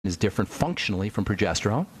is different functionally from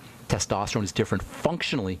progesterone. Testosterone is different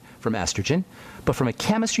functionally from estrogen. But from a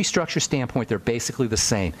chemistry structure standpoint, they're basically the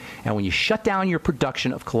same. And when you shut down your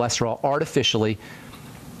production of cholesterol artificially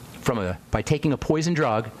by taking a poison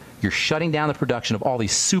drug, you're shutting down the production of all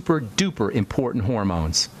these super duper important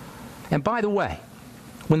hormones. And by the way,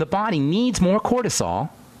 when the body needs more cortisol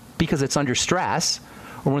because it's under stress,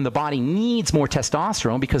 or when the body needs more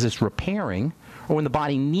testosterone because it's repairing, or when the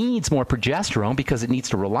body needs more progesterone because it needs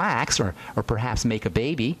to relax or perhaps make a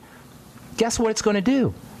baby, guess what it's going to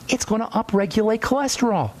do? It's going to upregulate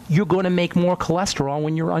cholesterol. You're going to make more cholesterol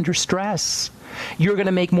when you're under stress. You're going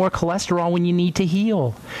to make more cholesterol when you need to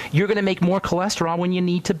heal. You're going to make more cholesterol when you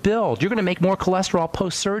need to build. You're going to make more cholesterol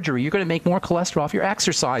post-surgery. You're going to make more cholesterol if you're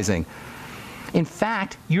exercising. In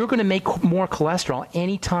fact, you're going to make more cholesterol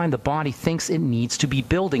anytime the body thinks it needs to be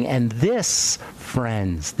building. And this,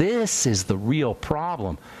 friends, this is the real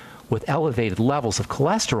problem with elevated levels of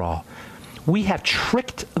cholesterol. We have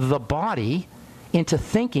tricked the body into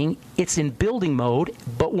thinking it's in building mode,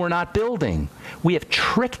 but we're not building. We have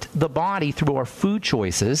tricked the body through our food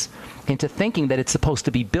choices into thinking that it's supposed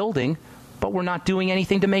to be building, but we're not doing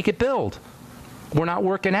anything to make it build. We're not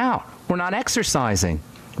working out. We're not exercising.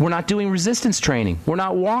 We're not doing resistance training. We're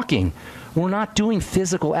not walking. We're not doing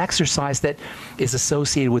physical exercise that is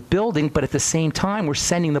associated with building, but at the same time, we're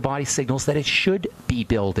sending the body signals that it should be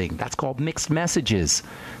building. That's called mixed messages.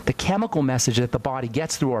 The chemical message that the body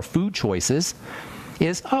gets through our food choices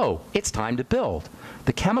is, oh, it's time to build.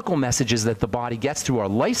 The chemical messages that the body gets through our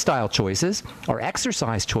lifestyle choices, our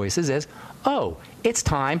exercise choices is, oh, it's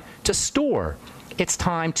time to store. It's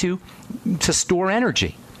time to store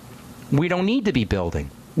energy. We don't need to be building.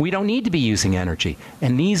 We don't need to be using energy.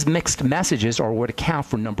 And these mixed messages are what account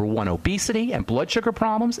for, number one, obesity and blood sugar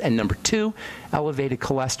problems, and number two, elevated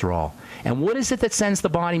cholesterol. And what is it that sends the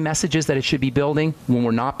body messages that it should be building when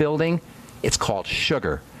we're not building? It's called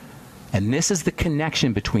sugar. And this is the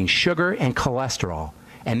connection between sugar and cholesterol.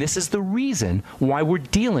 And this is the reason why we're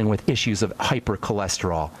dealing with issues of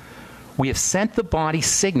hypercholesterol. We have sent the body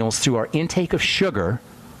signals through our intake of sugar,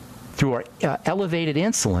 through our elevated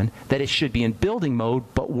insulin, that it should be in building mode,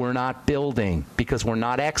 but we're not building because we're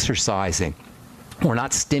not exercising. We're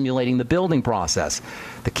not stimulating the building process.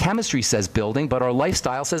 The chemistry says building, but our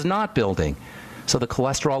lifestyle says not building. So the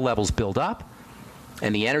cholesterol levels build up,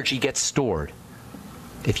 and the energy gets stored.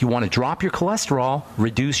 If you want to drop your cholesterol,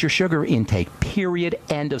 reduce your sugar intake, period,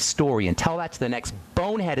 end of story. And tell that to the next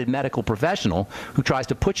boneheaded medical professional who tries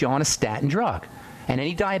to put you on a statin drug. And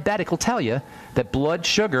any diabetic will tell you that blood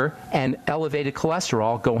sugar and elevated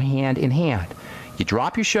cholesterol go hand in hand. You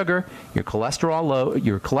drop your sugar, your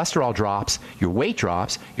cholesterol drops, your weight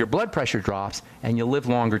drops, your blood pressure drops, and you live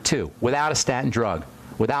longer too, without a statin drug,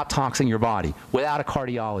 without toxing your body, without a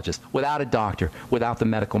cardiologist, without a doctor, without the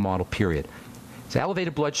medical model, period. So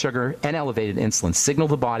elevated blood sugar and elevated insulin signal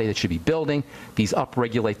the body that should be building. These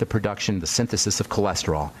upregulate the production, the synthesis of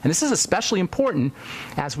cholesterol. And this is especially important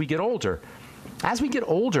as we get older. As we get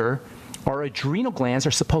older, our adrenal glands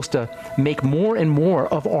are supposed to make more and more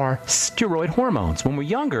of our steroid hormones. When we're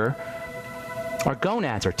younger, our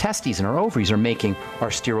gonads, our testes, and our ovaries are making our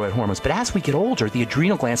steroid hormones. But as we get older, the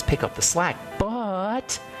adrenal glands pick up the slack.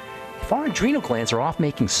 But if our adrenal glands are off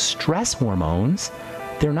making stress hormones,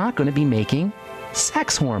 they're not going to be making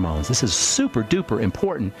sex hormones. This is super duper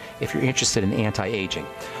important if you're interested in anti-aging.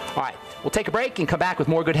 All right. We'll take a break and come back with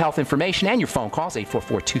more good health information and your phone calls,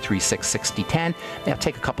 844-236-6010. I'll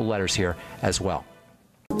take a couple letters here as well.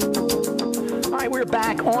 All right, we're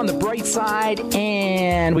back on the bright side,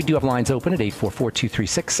 and we do have lines open at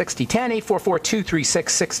 844-236-6010,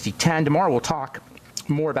 844-236-6010. Tomorrow we'll talk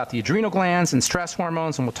more about the adrenal glands and stress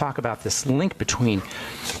hormones, and we'll talk about this link between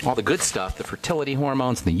all the good stuff, the fertility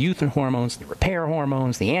hormones, the youth hormones, the repair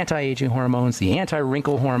hormones, the anti-aging hormones, the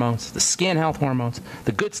anti-wrinkle hormones, the skin health hormones,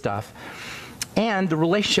 the good stuff, and the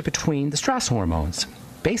relationship between the stress hormones.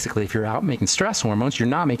 Basically, if you're out making stress hormones, you're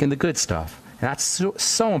not making the good stuff. And that's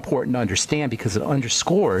so important to understand because it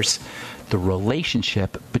underscores the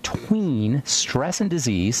relationship between stress and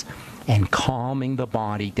disease and calming the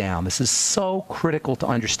body down. This is so critical to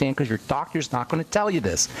understand because your doctor's not going to tell you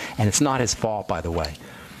this. And it's not his fault, by the way.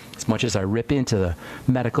 As much as I rip into the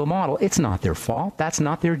medical model, it's not their fault. That's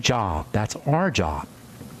not their job. That's our job.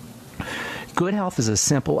 Good health is as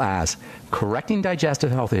simple as correcting digestive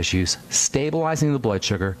health issues, stabilizing the blood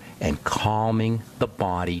sugar, and calming the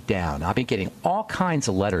body down. Now, I've been getting all kinds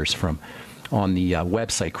of letters on the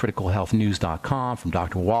website, criticalhealthnews.com, from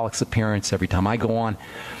Dr. Wallach's appearance. Every time I go on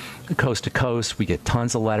coast to coast, we get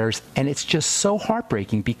tons of letters, and it's just so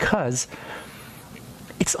heartbreaking because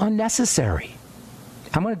it's unnecessary.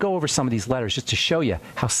 I'm going to go over some of these letters just to show you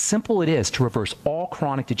how simple it is to reverse all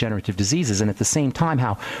chronic degenerative diseases, and at the same time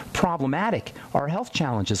how problematic our health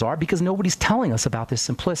challenges are because nobody's telling us about this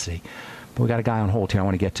simplicity. But we got a guy on hold here. I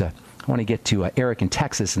want to get to Eric in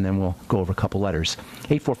Texas, and then we'll go over a couple letters.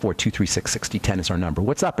 844-236-6010 is our number.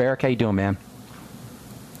 What's up, Eric? How you doing, man?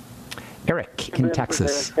 Eric in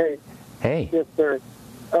Texas. Hey. Hey. Yes, sir.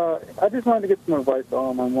 I just wanted to get some advice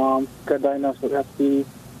on my mom. Got diagnosed with FD.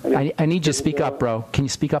 I need you to speak up, bro. Can you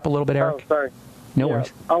speak up a little bit, Eric? Oh, sorry. No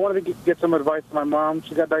worries. I wanted to get some advice on my mom.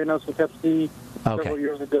 She got diagnosed with Hep C several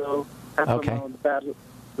years ago. Okay. Bad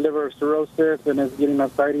liver cirrhosis and is getting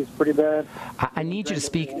ascites pretty bad. I need you to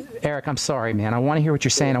speak, Eric. I'm sorry, man. I want to hear what you're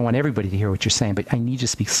saying. I want everybody to hear what you're saying, but I need you to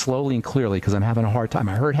speak slowly and clearly because I'm having a hard time.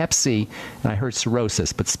 I heard Hep C and I heard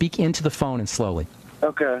cirrhosis, but speak into the phone and slowly.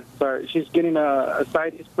 Okay, sorry. She's getting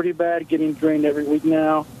ascites pretty bad, getting drained every week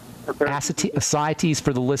now. Ascites,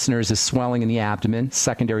 for the listeners, is swelling in the abdomen,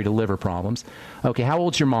 secondary to liver problems. Okay, how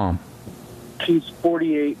old's your mom? She's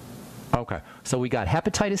 48. Okay, so we got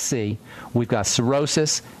hepatitis C, we've got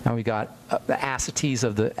cirrhosis, and we got ascites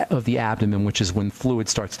of the abdomen, which is when fluid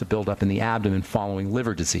starts to build up in the abdomen following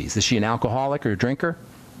liver disease. Is she an alcoholic or a drinker?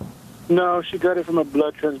 No, she got it from a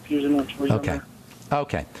blood transfusion when she was younger.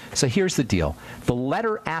 Okay, so here's the deal. The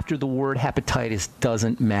letter after the word hepatitis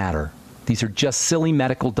doesn't matter. These are just silly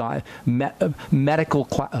medical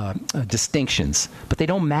distinctions, but they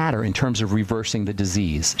don't matter in terms of reversing the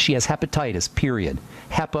disease. She has hepatitis, period.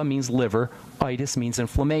 Hepa means liver, itis means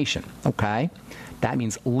inflammation, okay? That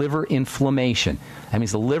means liver inflammation. That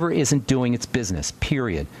means the liver isn't doing its business,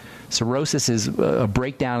 period. Cirrhosis is a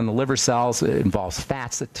breakdown in the liver cells. It involves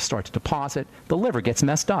fats that start to deposit. The liver gets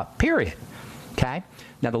messed up, period. Okay?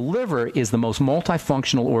 Now, the liver is the most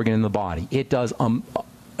multifunctional organ in the body. It does an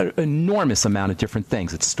enormous amount of different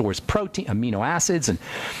things. It stores protein, amino acids,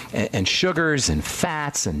 and sugars and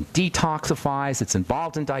fats and detoxifies. It's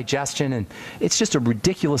involved in digestion, and it's just a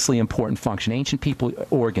ridiculously important function. Ancient people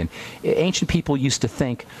used to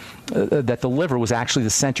think that the liver was actually the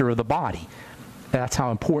center of the body. That's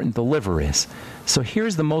how important the liver is. So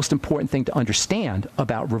here's the most important thing to understand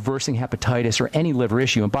about reversing hepatitis or any liver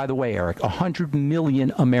issue. And by the way, Eric, 100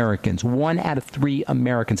 million Americans, 1 out of 3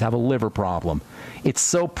 Americans have a liver problem. It's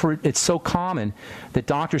so common that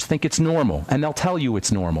doctors think it's normal, and they'll tell you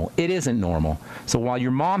it's normal. It isn't normal. So while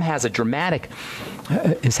your mom has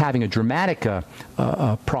is having a dramatic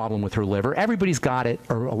problem with her liver, everybody's got it,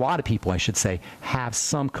 or a lot of people, I should say, have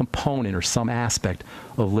some component or some aspect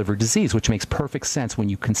of liver disease, which makes perfect sense when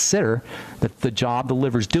you consider that the job the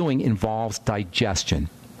liver's doing involves digestion.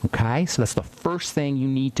 Okay? So that's the first thing you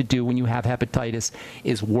need to do when you have hepatitis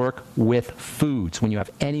is work with foods when you have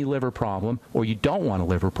any liver problem or you don't want a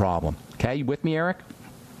liver problem. Okay? You with me, Eric?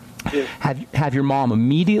 Yes. Have your mom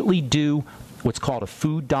immediately do what's called a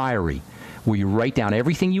food diary, where you write down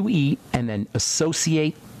everything you eat and then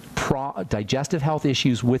associate digestive health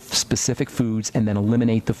issues with specific foods and then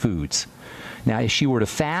eliminate the foods. Now, if she were to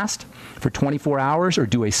fast for 24 hours or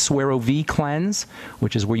do a Swero-V cleanse,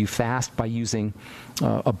 which is where you fast by using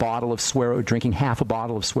a bottle of Swero, drinking half a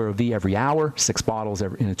bottle of Swero-V every hour, 6 bottles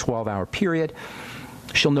in a 12-hour period,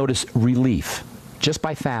 she'll notice relief just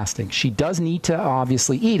by fasting. She does need to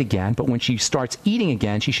obviously eat again, but when she starts eating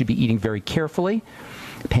again, she should be eating very carefully,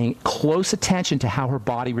 paying close attention to how her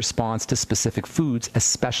body responds to specific foods,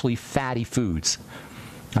 especially fatty foods.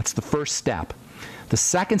 That's the first step. The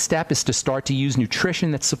second step is to start to use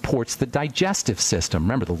nutrition that supports the digestive system.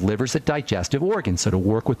 Remember, the liver's a digestive organ, so to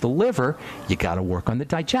work with the liver, you got to work on the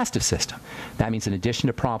digestive system. That means in addition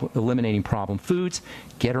to eliminating problem foods,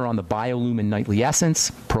 get her on the Biolumin Nightly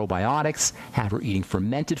Essence, probiotics, have her eating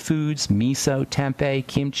fermented foods, miso, tempeh,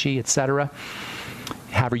 kimchi, etc.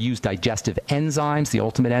 Have her use digestive enzymes. The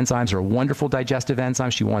Ultimate Enzymes are a wonderful digestive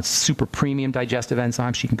enzyme. She wants super premium digestive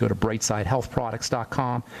enzymes. She can go to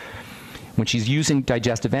brightsidehealthproducts.com. When she's using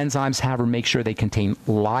digestive enzymes, have her make sure they contain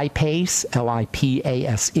lipase,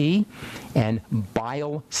 L-I-P-A-S-E, and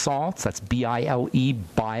bile salts, that's B-I-L-E,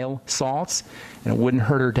 bile salts. And it wouldn't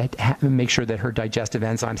hurt her to make sure that her digestive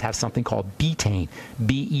enzymes have something called betaine,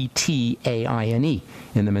 B-E-T-A-I-N-E,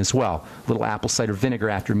 in them as well. A little apple cider vinegar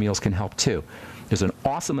after meals can help too. There's an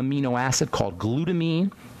awesome amino acid called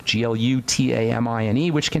glutamine, G-L-U-T-A-M-I-N-E,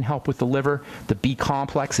 which can help with the liver. The B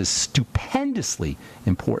complex is stupendously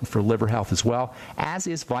important for liver health as well, as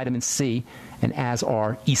is vitamin C and as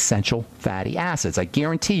are essential fatty acids. I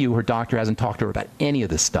guarantee you her doctor hasn't talked to her about any of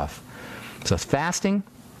this stuff. So it's fasting,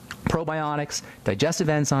 probiotics, digestive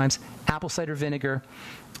enzymes, apple cider vinegar,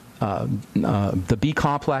 the B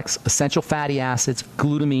complex, essential fatty acids,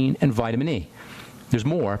 glutamine, and vitamin E. There's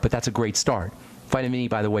more, but that's a great start. Vitamin E,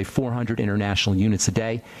 by the way, 400 international units a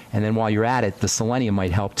day. And then while you're at it, the selenium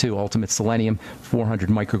might help too. Ultimate selenium, 400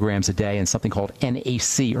 micrograms a day, and something called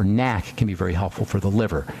NAC or NAC can be very helpful for the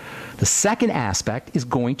liver. The second aspect is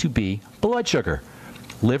going to be blood sugar.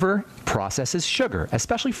 Liver processes sugar,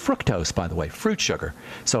 especially fructose, by the way, fruit sugar.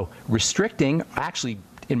 So restricting, actually,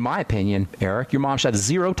 in my opinion, Eric, your mom should have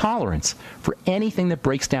zero tolerance for anything that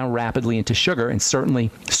breaks down rapidly into sugar, and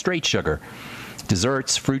certainly straight sugar.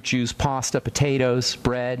 Desserts, fruit juice, pasta, potatoes,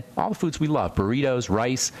 bread, all the foods we love, burritos,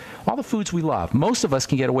 rice, all the foods we love. Most of us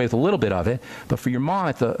can get away with a little bit of it, but for your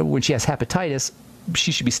mom, when she has hepatitis,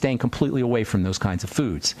 she should be staying completely away from those kinds of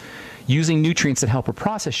foods. Using nutrients that help her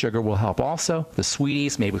process sugar will help also. The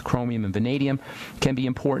sweeties made with chromium and vanadium can be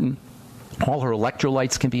important. All her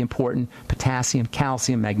electrolytes can be important. Potassium,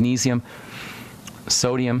 calcium, magnesium,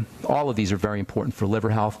 sodium, all of these are very important for liver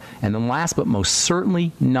health. And then last but most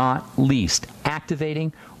certainly not least,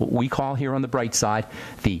 activating what we call here on the bright side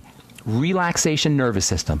the relaxation nervous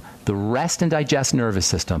system, the rest and digest nervous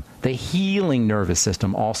system, the healing nervous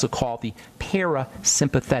system, also called the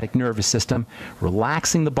parasympathetic nervous system,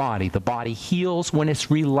 relaxing the body. The body heals when it's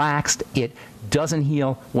relaxed. It doesn't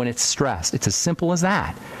heal when it's stressed. It's as simple as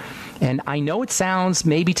that. And I know it sounds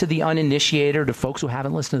maybe to the uninitiated or to folks who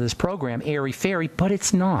haven't listened to this program airy-fairy, but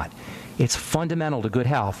it's not. It's fundamental to good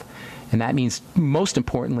health. And that means, most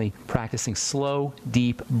importantly, practicing slow,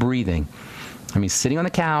 deep breathing. I mean, sitting on the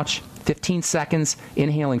couch, 15 seconds,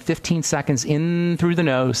 inhaling 15 seconds in through the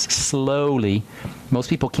nose, slowly. Most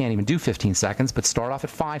people can't even do 15 seconds, but start off at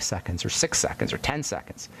 5 seconds or 6 seconds or 10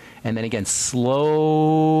 seconds. And then again,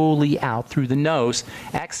 slowly out through the nose,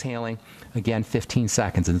 exhaling, again, 15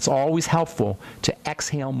 seconds. And it's always helpful to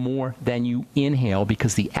exhale more than you inhale,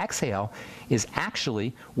 because the exhale is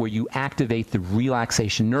actually where you activate the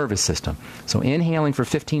relaxation nervous system. So inhaling for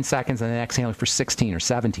 15 seconds and then exhaling for 16 or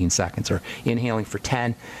 17 seconds, or inhaling for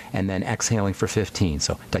 10 and then exhaling for 15.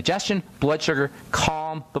 So digestion, blood sugar,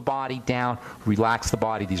 calm the body down, relax the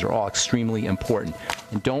body. These are all extremely important.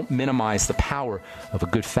 And don't minimize the power of a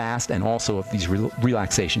good fast and also of these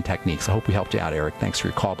relaxation techniques. I hope we helped you out, Eric. Thanks for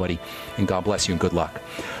your call, buddy, and God bless you and good luck.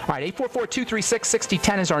 All right,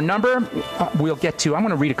 844-236-6010 is our number. We'll get to, I'm going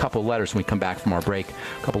to read a couple of letters when we come back from our break, a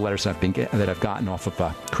couple of letters that I've gotten off of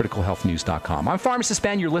criticalhealthnews.com. I'm Pharmacist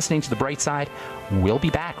Ben. You're listening to The Bright Side. We'll be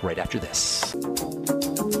back right after this.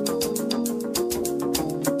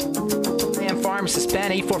 Pharmacist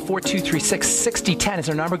Ben, 844-236-6010 is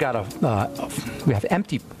our number. We have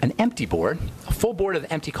an empty board, a full board of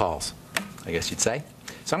empty calls, I guess you'd say.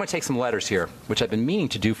 So I'm going to take some letters here, which I've been meaning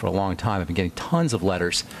to do for a long time. I've been getting tons of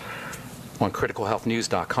letters on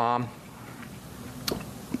criticalhealthnews.com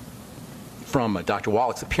from Dr.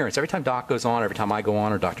 Wallach's appearance. Every time Doc goes on, every time I go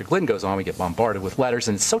on, or Dr. Glidden goes on, we get bombarded with letters,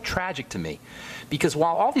 and it's so tragic to me. Because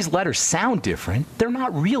while all these letters sound different, they're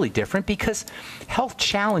not really different, because health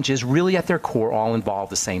challenges really at their core all involve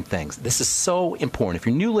the same things. This is so important. If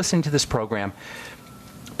you're new listening to this program,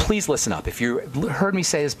 please listen up. If you heard me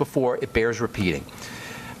say this before, it bears repeating.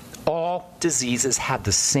 All diseases have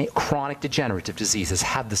the same, chronic degenerative diseases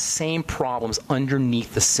have the same problems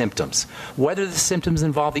underneath the symptoms. Whether the symptoms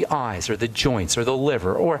involve the eyes or the joints or the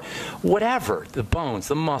liver or whatever, the bones,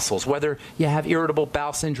 the muscles, whether you have irritable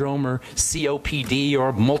bowel syndrome or COPD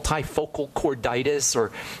or multifocal chorditis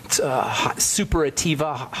or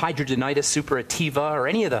superativa, hidradenitis suppurativa, or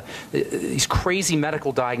any of these crazy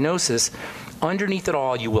medical diagnoses, underneath it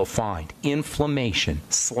all, you will find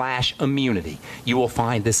inflammation/immunity. You will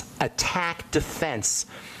find this attack defense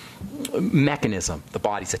mechanism. The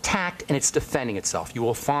body's attacked and it's defending itself. You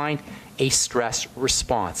will find a stress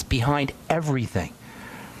response behind everything.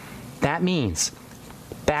 That means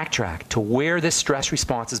backtrack to where this stress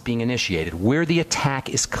response is being initiated, where the attack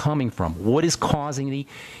is coming from, what is causing the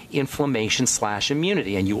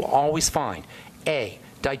inflammation/immunity, and you will always find A,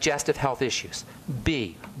 digestive health issues,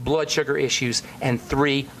 B, blood sugar issues, and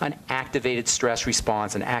 3, an activated stress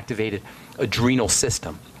response, an activated adrenal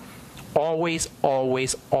system. Always,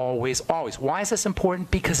 always, always, always. Why is this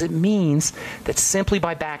important? Because it means that simply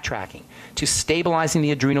by backtracking to stabilizing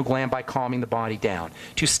the adrenal gland by calming the body down,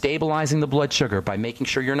 to stabilizing the blood sugar by making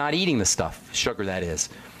sure you're not eating the stuff, sugar that is,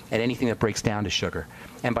 and anything that breaks down to sugar,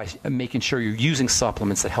 and by making sure you're using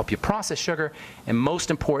supplements that help you process sugar, and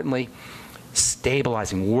most importantly,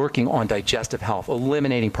 stabilizing, working on digestive health,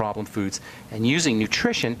 eliminating problem foods, and using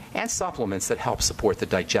nutrition and supplements that help support the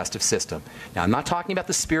digestive system. Now, I'm not talking about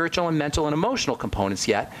the spiritual and mental and emotional components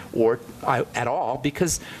yet, or at all,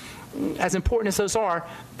 because as important as those are,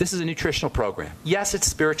 this is a nutritional program. Yes, its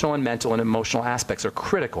spiritual and mental and emotional aspects are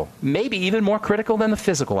critical, maybe even more critical than the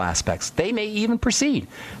physical aspects. They may even precede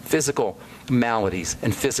physical maladies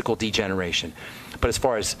and physical degeneration. But as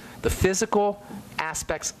far as the physical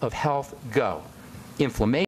aspects of health go, inflammation,